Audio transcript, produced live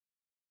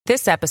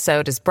This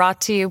episode is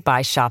brought to you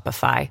by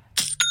Shopify.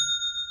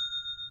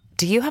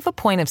 Do you have a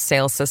point of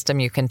sale system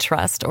you can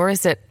trust, or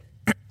is it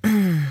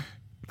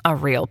a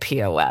real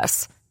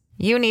POS?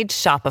 You need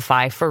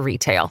Shopify for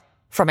retail.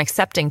 From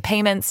accepting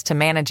payments to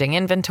managing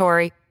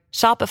inventory,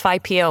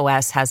 Shopify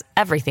POS has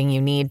everything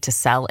you need to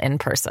sell in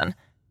person.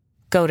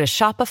 Go to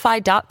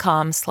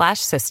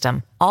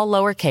shopify.com/system, all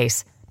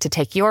lowercase, to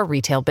take your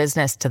retail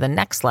business to the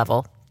next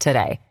level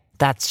today.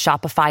 That's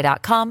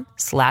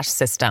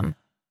shopify.com/system.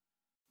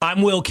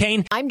 I'm Will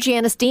Kane. I'm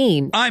Janice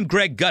Dean. I'm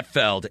Greg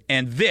Gutfeld,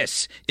 and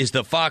this is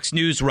the Fox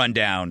News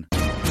Rundown.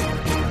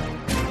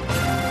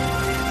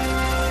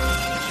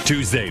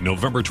 Tuesday,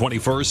 November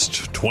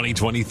 21st,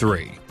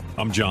 2023.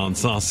 I'm John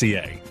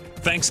Saucier.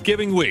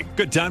 Thanksgiving week.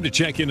 Good time to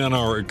check in on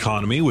our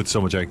economy with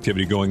so much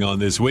activity going on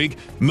this week.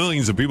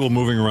 Millions of people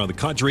moving around the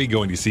country,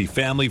 going to see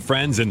family,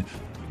 friends, and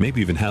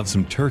maybe even have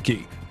some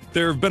turkey.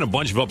 There have been a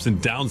bunch of ups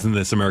and downs in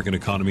this American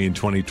economy in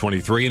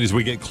 2023, and as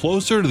we get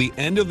closer to the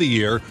end of the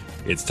year,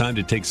 it's time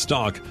to take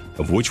stock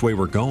of which way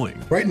we're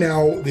going. Right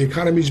now, the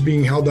economy is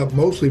being held up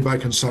mostly by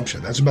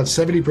consumption. That's about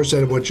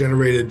 70% of what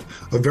generated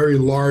a very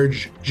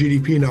large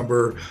GDP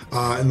number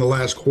in the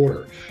last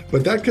quarter.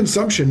 But that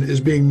consumption is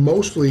being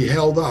mostly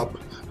held up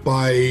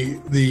by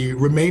the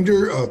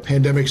remainder of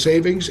pandemic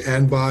savings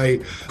and by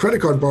credit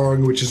card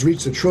borrowing, which has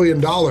reached $1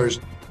 trillion.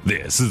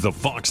 This is the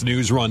Fox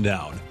News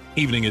Rundown,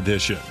 Evening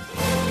Edition.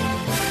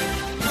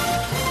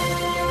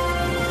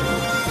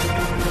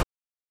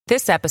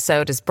 This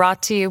episode is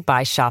brought to you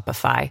by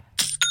Shopify.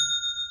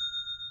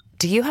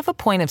 Do you have a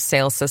point of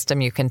sale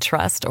system you can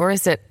trust, or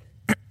is it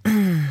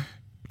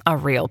a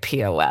real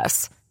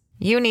POS?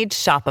 You need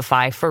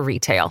Shopify for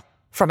retail.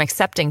 From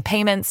accepting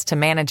payments to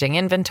managing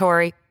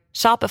inventory,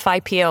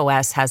 Shopify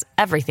POS has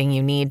everything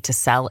you need to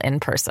sell in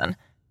person.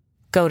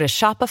 Go to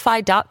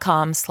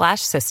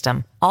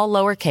shopify.com/system, all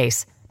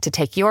lowercase, to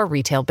take your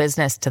retail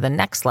business to the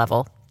next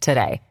level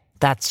today.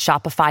 That's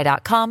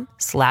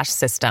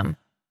shopify.com/system.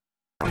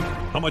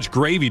 How much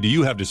gravy do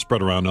you have to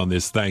spread around on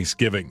this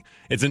Thanksgiving?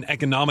 It's an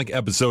economic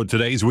episode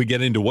today as we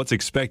get into what's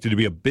expected to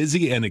be a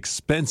busy and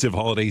expensive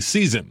holiday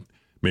season.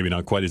 Maybe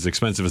not quite as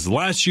expensive as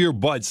last year,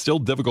 but still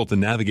difficult to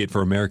navigate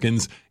for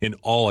Americans in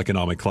all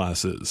economic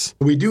classes.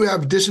 We do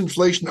have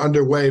disinflation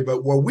underway,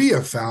 but what we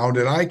have found,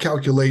 and I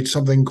calculate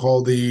something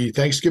called the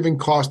Thanksgiving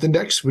Cost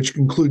Index, which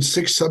includes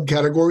 6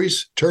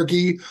 subcategories: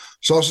 turkey,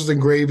 sauces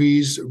and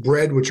gravies,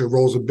 bread, which are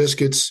rolls of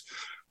biscuits,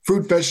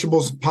 fruit,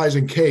 vegetables, pies,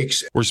 and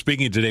cakes. We're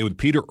speaking today with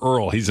Peter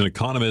Earle. He's an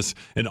economist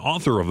and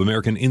author of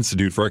American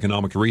Institute for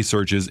Economic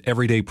Research's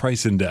Everyday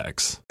Price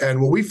Index.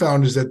 And what we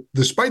found is that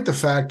despite the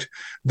fact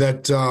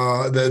that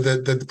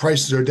the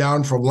prices are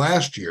down from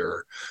last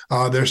year,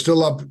 they're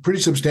still up pretty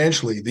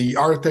substantially.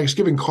 Our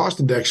Thanksgiving Cost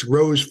Index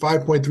rose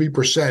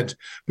 5.3%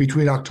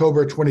 between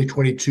October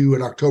 2022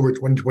 and October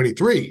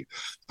 2023.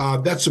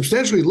 That's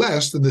substantially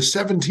less than the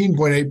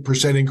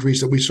 17.8%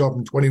 increase that we saw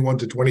from 21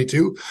 to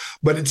 22,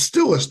 but it's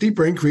still a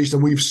steeper increase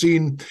than we've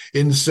seen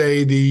in,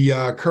 say, the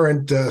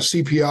current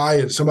CPI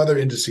and some other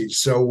indices.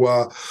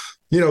 So,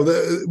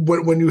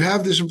 when you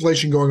have this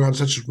inflation going on,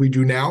 such as we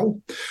do now,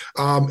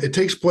 it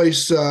takes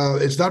place.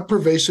 It's not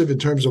pervasive in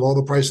terms of all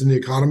the price in the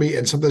economy,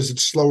 and sometimes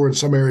it's slower in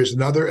some areas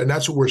than other, and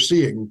that's what we're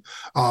seeing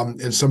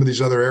in some of these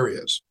other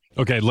areas.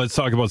 Okay, let's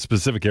talk about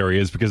specific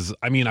areas because,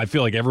 I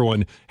feel like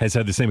everyone has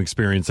had the same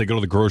experience. They go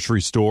to the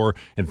grocery store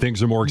and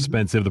things are more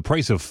expensive. The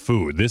price of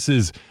food, this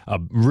is a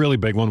really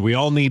big one. We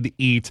all need to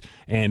eat,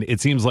 and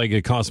it seems like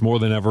it costs more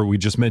than ever. We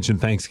just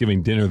mentioned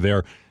Thanksgiving dinner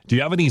there. Do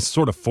you have any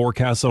sort of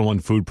forecasts on when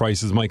food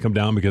prices might come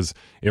down? Because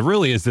it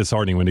really is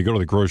disheartening when you go to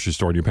the grocery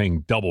store and you're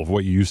paying double of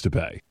what you used to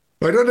pay.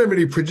 I don't have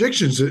any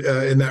predictions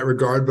in that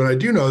regard, but I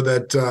do know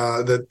that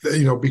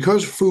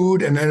because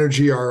food and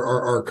energy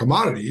are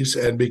commodities,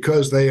 and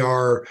because they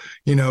are,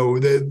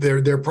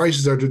 their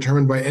prices are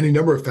determined by any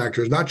number of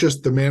factors, not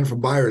just demand from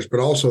buyers, but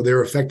also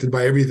they're affected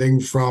by everything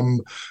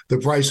from the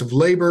price of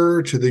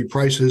labor to the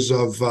prices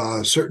of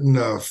certain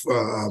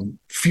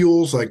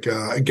fuels like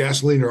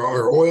gasoline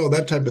or oil,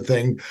 that type of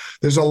thing.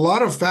 There's a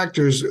lot of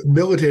factors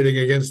militating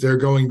against their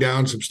going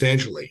down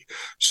substantially.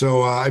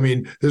 So,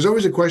 there's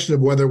always a question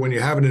of whether when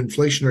you have an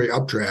inflationary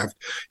updraft,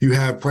 you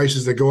have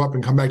prices that go up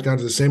and come back down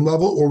to the same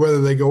level, or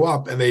whether they go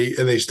up and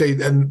they stay,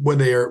 and when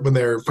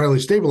they're finally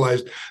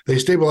stabilized, they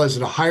stabilize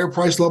at a higher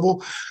price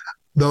level.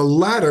 The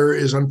latter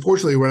is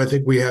unfortunately what I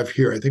think we have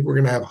here. I think we're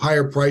going to have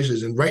higher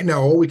prices. And right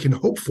now, all we can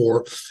hope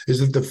for is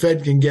that the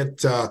Fed can get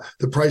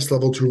the price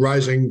level to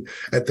rising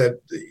at that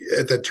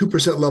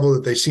 2% level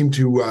that they seem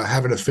to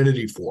have an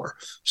affinity for.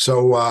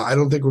 So I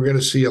don't think we're going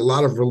to see a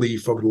lot of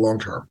relief over the long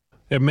term.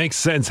 It makes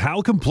sense.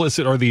 How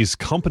complicit are these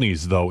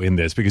companies, though, in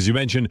this? Because you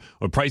mentioned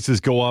when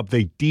prices go up,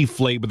 they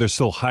deflate, but they're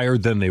still higher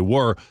than they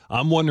were.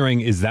 I'm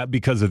wondering, is that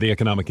because of the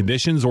economic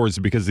conditions, or is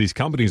it because these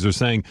companies are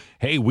saying,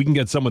 hey, we can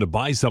get someone to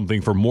buy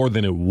something for more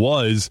than it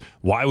was?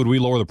 Why would we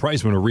lower the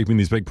price when we're reaping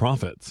these big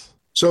profits?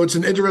 So it's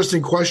an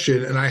interesting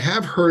question. And I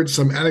have heard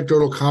some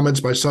anecdotal comments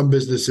by some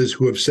businesses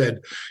who have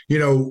said,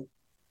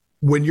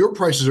 when your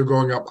prices are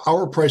going up,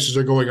 our prices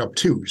are going up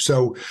too.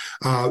 So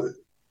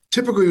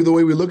typically the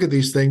way we look at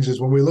these things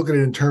is when we look at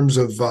it in terms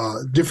of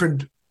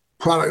different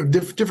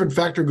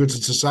factor goods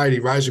in society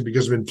rising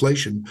because of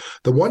inflation.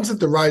 The ones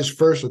that rise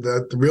first are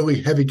the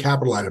really heavy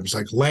capital items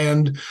like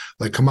land,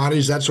 like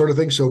commodities, that sort of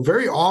thing. So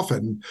very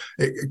often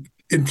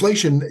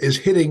inflation is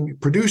hitting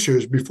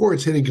producers before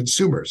it's hitting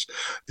consumers.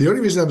 The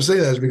only reason I'm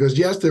saying that is because,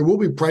 yes, there will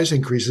be price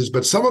increases,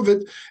 but some of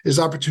it is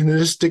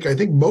opportunistic. I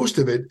think most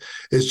of it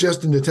is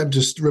just an attempt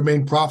to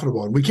remain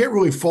profitable. And we can't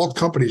really fault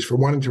companies for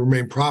wanting to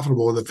remain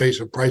profitable in the face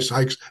of price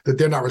hikes that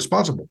they're not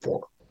responsible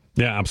for.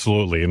 Yeah,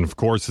 absolutely. And of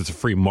course, it's a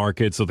free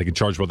market, so they can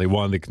charge what they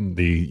want.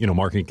 The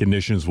market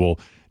conditions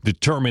will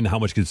determine how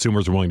much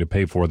consumers are willing to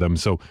pay for them.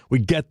 So we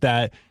get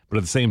that. But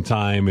at the same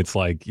time, it's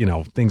like,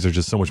 things are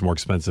just so much more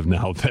expensive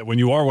now that when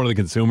you are one of the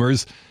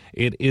consumers,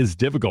 it is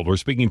difficult. We're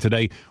speaking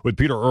today with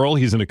Peter Earle.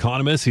 He's an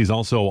economist. He's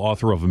also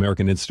author of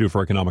American Institute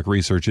for Economic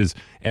Research's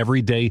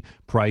Everyday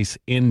Price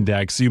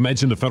Index. You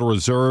mentioned the Federal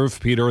Reserve,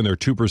 Peter, and their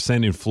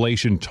 2%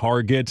 inflation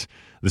target.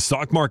 The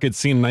stock market's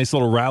seen a nice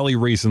little rally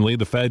recently.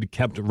 The Fed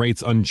kept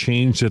rates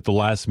unchanged at the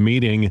last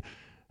meeting.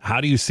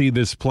 How do you see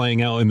this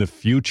playing out in the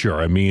future?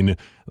 I mean,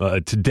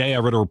 today I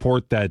read a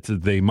report that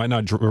they might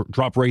not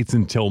drop rates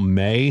until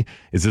May.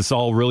 Is this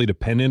all really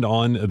dependent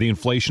on the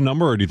inflation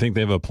number, or do you think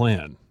they have a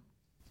plan?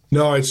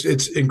 No,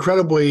 it's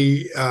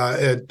incredibly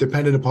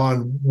dependent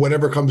upon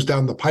whatever comes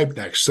down the pipe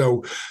next.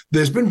 So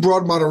there's been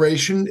broad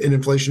moderation in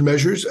inflation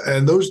measures,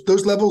 and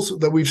those levels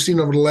that we've seen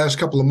over the last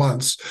couple of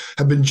months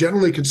have been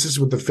generally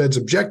consistent with the Fed's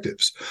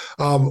objectives.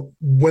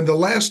 When the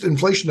last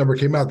inflation number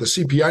came out, the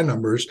CPI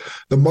numbers,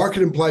 the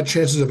market implied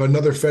chances of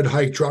another Fed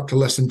hike dropped to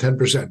less than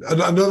 10%.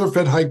 Another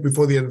Fed hike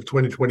before the end of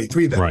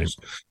 2023, that right. is.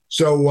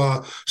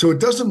 So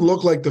it doesn't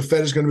look like the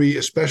Fed is going to be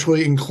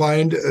especially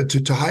inclined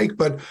to hike.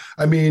 But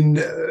I mean,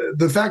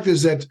 the fact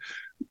is that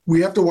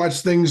we have to watch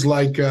things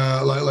like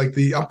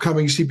the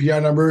upcoming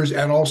CPI numbers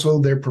and also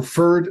their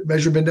preferred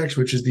measurement index,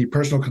 which is the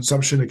personal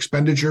consumption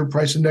expenditure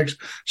price index.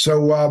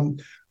 So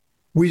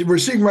we're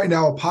seeing right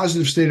now a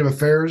positive state of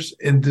affairs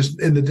in the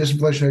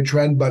disinflationary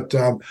trend, but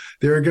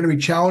there are going to be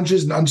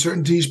challenges and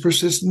uncertainties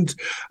persistent.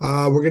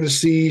 We're going to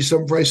see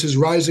some prices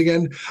rise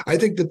again. I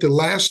think that the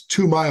last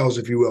 2 miles,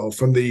 if you will,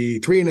 from the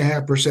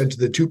 3.5% to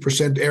the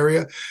 2%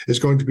 area is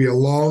going to be a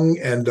long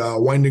and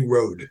winding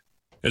road.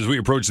 As we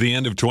approach the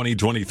end of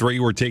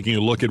 2023, we're taking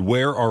a look at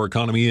where our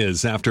economy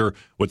is after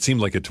what seemed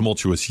like a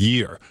tumultuous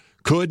year.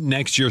 Could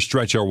next year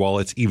stretch our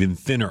wallets even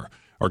thinner?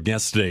 Our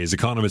guest today is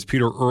economist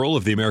Peter Earle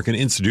of the American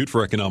Institute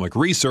for Economic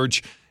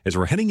Research. As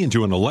we're heading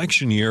into an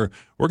election year,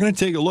 we're going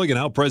to take a look at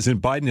how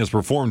President Biden has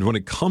performed when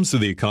it comes to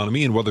the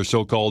economy and whether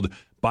so-called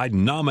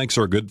Bidenomics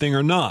are a good thing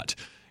or not.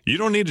 You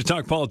don't need to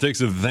talk politics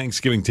at the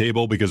Thanksgiving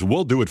table because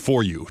we'll do it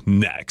for you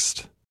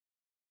next.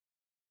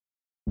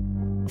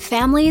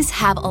 Families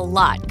have a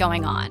lot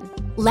going on.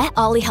 Let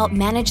Ollie help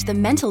manage the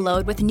mental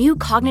load with new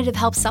cognitive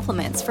help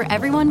supplements for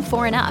everyone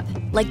 4 and up,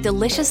 like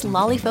delicious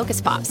Lolly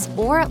Focus Pops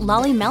or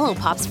Lolly Mellow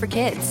Pops for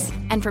kids.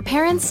 And for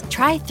parents,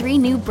 try 3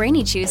 new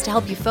Brainy Chews to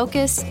help you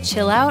focus,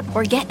 chill out,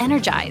 or get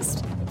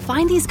energized.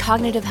 Find these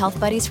cognitive health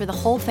buddies for the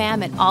whole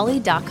fam at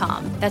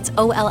ollie.com. That's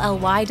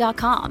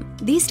OLLY.com.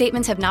 These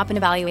statements have not been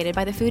evaluated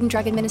by the Food and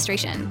Drug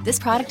Administration. This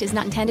product is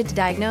not intended to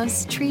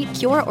diagnose, treat,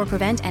 cure, or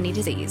prevent any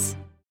disease.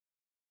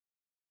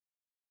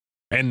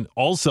 And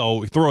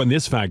also throw in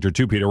this factor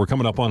too, Peter, we're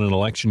coming up on an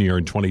election year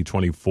in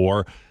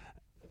 2024.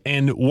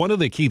 And one of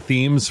the key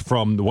themes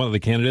from one of the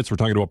candidates, we're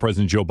talking about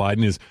President Joe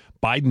Biden, is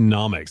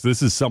Bidenomics.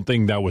 This is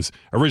something that was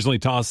originally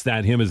tossed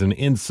at him as an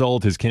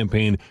insult. His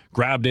campaign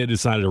grabbed it,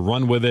 decided to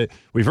run with it.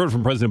 We've heard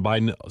from President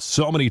Biden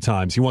so many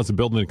times. He wants to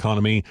build an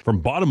economy from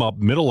bottom up,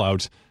 middle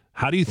out.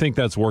 How do you think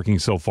that's working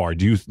so far?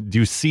 Do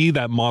you see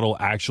that model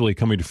actually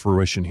coming to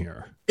fruition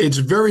here? It's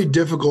very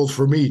difficult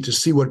for me to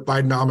see what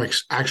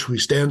Bidenomics actually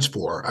stands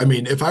for. I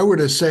mean, if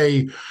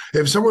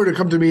someone were to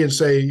come to me and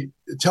say,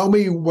 tell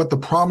me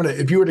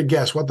if you were to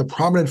guess what the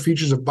prominent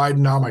features of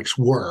Bidenomics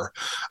were,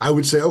 I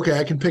would say, okay,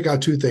 I can pick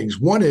out 2 things.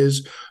 One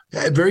is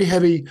very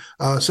heavy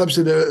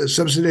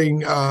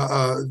subsidizing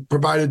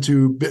provided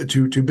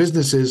to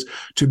businesses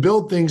to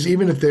build things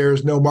even if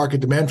there's no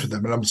market demand for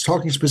them. And I'm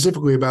talking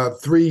specifically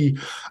about 3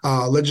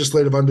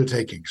 legislative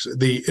undertakings: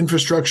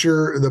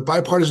 the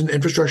Bipartisan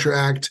Infrastructure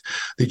Act,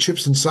 the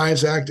CHIPS and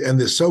Science Act, and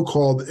the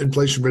so-called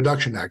Inflation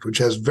Reduction Act, which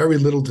has very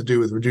little to do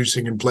with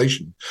reducing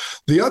inflation.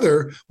 The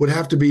other would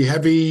have to be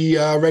heavy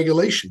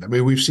regulation. I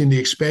mean, we've seen the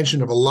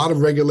expansion of a lot of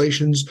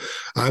regulations.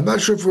 I'm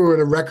not sure if we're at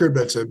a record,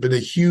 but it's been a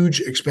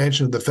huge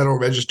expansion of the Federal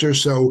Register.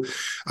 So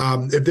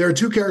if there are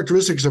 2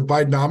 characteristics of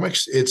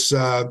Bidenomics, it's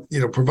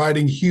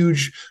providing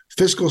huge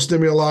fiscal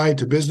stimuli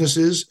to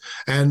businesses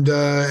and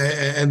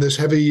this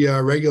heavy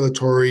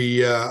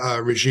regulatory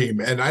regime.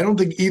 And I don't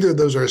think either of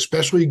those are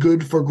especially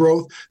good for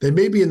growth. They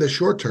may be in the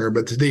short term,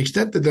 but to the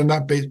extent that they're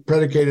not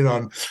predicated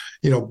on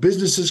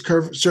businesses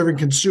serving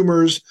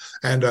consumers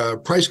and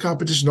price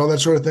competition, all that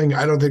sort of thing,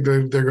 I don't think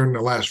they're going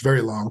to last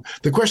very long.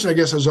 The question, I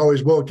guess, is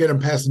always, will it get them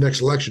past the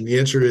next election? The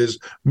answer is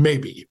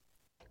maybe.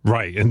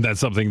 Right, and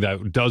that's something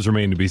that does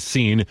remain to be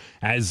seen.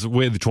 As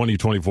with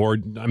 2024,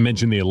 I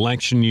mentioned the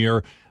election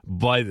year.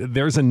 but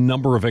there's a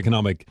number of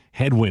economic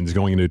headwinds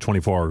going into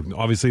 24.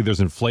 Obviously, there's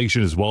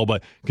inflation as well,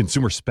 but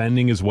consumer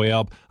spending is way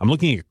up. I'm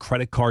looking at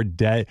credit card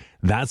debt.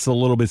 That's a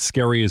little bit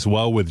scary as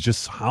well, with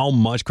just how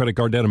much credit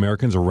card debt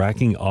Americans are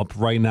racking up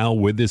right now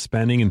with this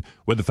spending and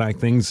with the fact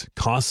things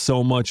cost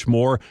so much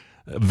more.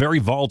 A very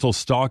volatile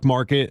stock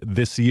market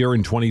this year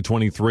in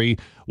 2023.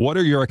 What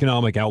are your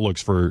economic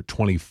outlooks for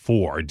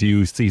 24? Do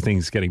you see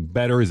things getting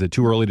better? Is it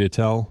too early to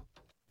tell?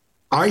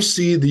 I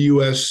see the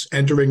U.S.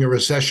 entering a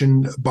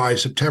recession by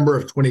September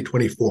of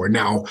 2024.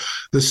 Now,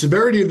 the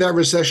severity of that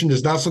recession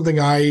is not something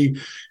I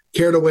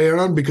care to weigh in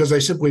on because I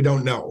simply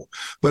don't know.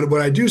 But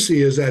what I do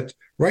see is that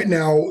right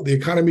now, the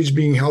economy is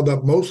being held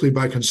up mostly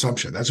by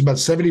consumption. That's about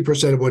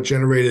 70% of what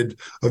generated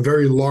a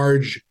very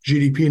large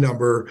GDP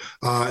number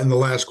in the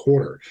last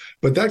quarter.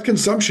 But that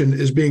consumption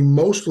is being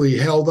mostly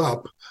held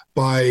up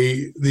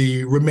by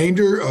the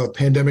remainder of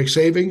pandemic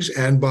savings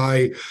and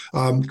by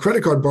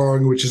credit card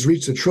borrowing, which has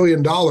reached $1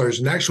 trillion.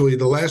 And actually,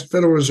 the last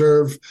Federal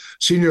Reserve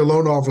Senior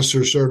Loan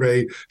Officer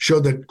survey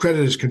showed that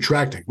credit is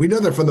contracting. We know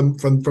that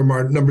from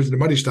our numbers in the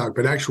money stock,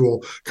 but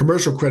actual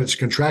commercial credit is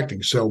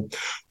contracting. So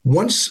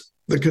once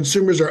the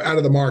consumers are out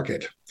of the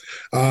market,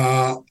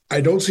 I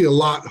don't see a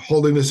lot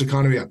holding this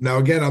economy up. Now,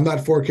 again, I'm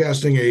not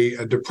forecasting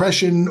a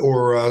depression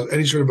or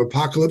any sort of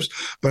apocalypse,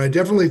 but I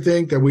definitely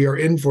think that we are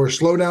in for a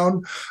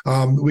slowdown.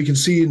 We can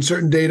see in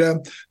certain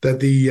data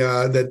that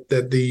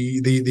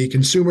the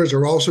consumers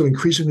are also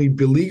increasingly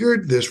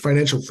beleaguered. There's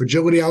financial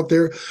fragility out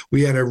there.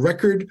 We had a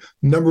record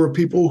number of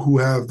people who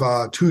have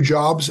 2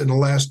 jobs in the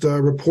last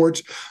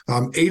report.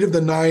 8 of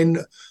the 9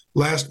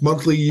 last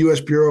monthly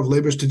U.S. Bureau of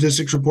Labor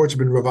Statistics reports have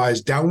been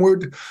revised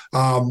downward.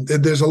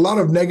 There's a lot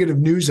of negative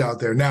news out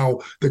there. Now,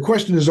 the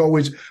question is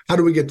always, how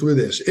do we get through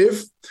this?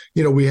 If,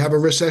 we have a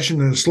recession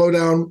and a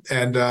slowdown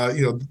and,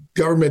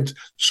 government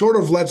sort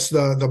of lets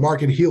the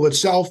market heal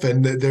itself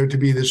and there to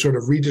be this sort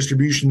of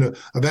redistribution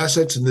of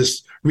assets and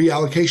this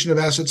reallocation of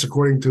assets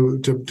according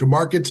to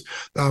market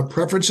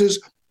preferences,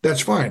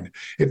 that's fine.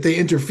 If they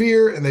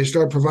interfere and they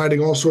start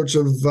providing all sorts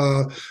of,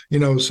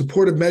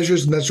 supportive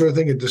measures and that sort of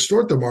thing and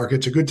distort the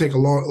markets, it could take a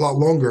lot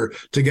longer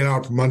to get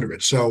out from under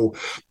it. So,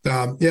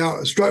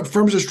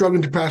 firms are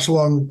struggling to pass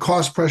along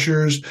cost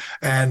pressures,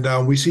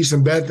 and we see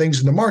some bad things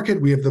in the market.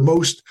 We have the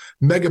most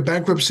mega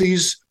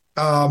bankruptcies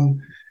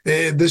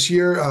this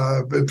year,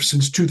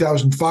 since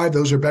 2005.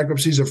 Those are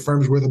bankruptcies of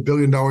firms worth $1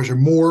 billion or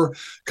more. A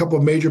couple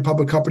of major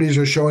public companies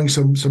are showing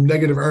some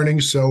negative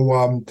earnings.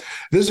 So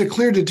there's a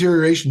clear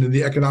deterioration in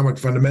the economic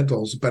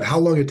fundamentals, but how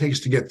long it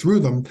takes to get through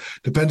them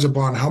depends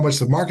upon how much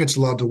the market's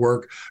allowed to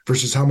work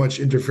versus how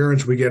much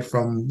interference we get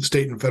from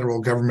state and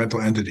federal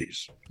governmental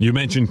entities. You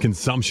mentioned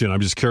consumption.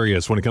 I'm just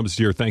curious, when it comes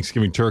to your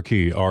Thanksgiving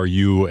turkey, are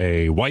you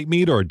a white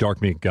meat or a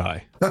dark meat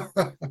guy?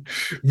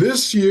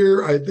 This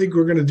year, I think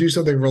we're going to do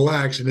something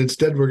relaxed, and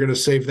instead we're going to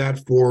save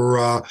that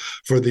for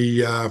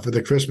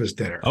the Christmas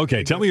dinner.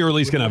 Okay, tell me you're at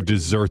least going to have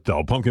dessert,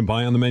 though. Pumpkin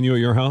pie on the menu at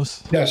your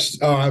house?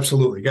 Yes,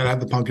 absolutely. Got to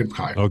have the pumpkin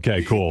pie.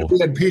 Okay, cool. If we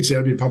had pizza,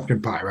 it'd be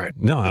pumpkin pie, right?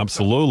 No,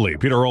 absolutely.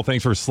 Peter Earl,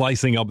 thanks for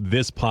slicing up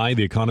this pie.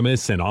 The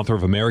economist and author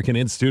of American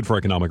Institute for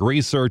Economic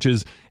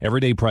Research's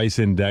Everyday Price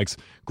Index.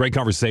 Great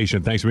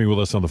conversation. Thanks for being with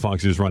us on the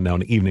Fox News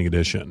Rundown Evening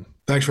Edition.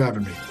 Thanks for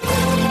having me.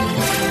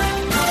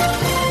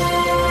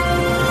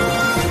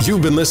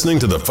 You've been listening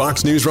to the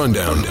Fox News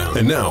Rundown.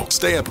 And now,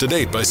 stay up to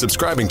date by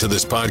subscribing to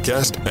this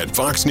podcast at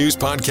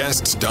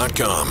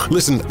foxnewspodcasts.com.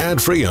 Listen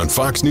ad-free on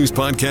Fox News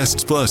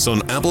Podcasts Plus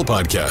on Apple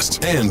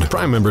Podcasts. And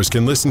Prime members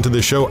can listen to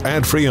the show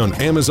ad-free on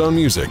Amazon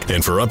Music.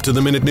 And for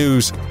up-to-the-minute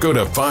news, go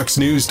to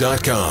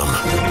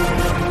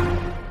foxnews.com.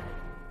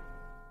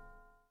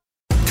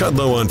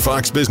 Kudlow on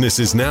Fox Business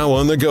is now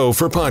on the go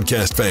for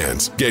podcast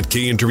fans. Get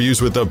key interviews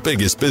with the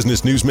biggest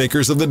business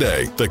newsmakers of the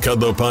day. The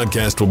Kudlow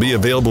podcast will be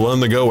available on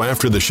the go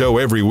after the show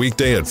every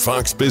weekday at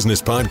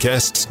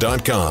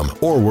foxbusinesspodcasts.com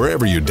or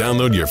wherever you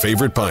download your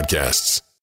favorite podcasts.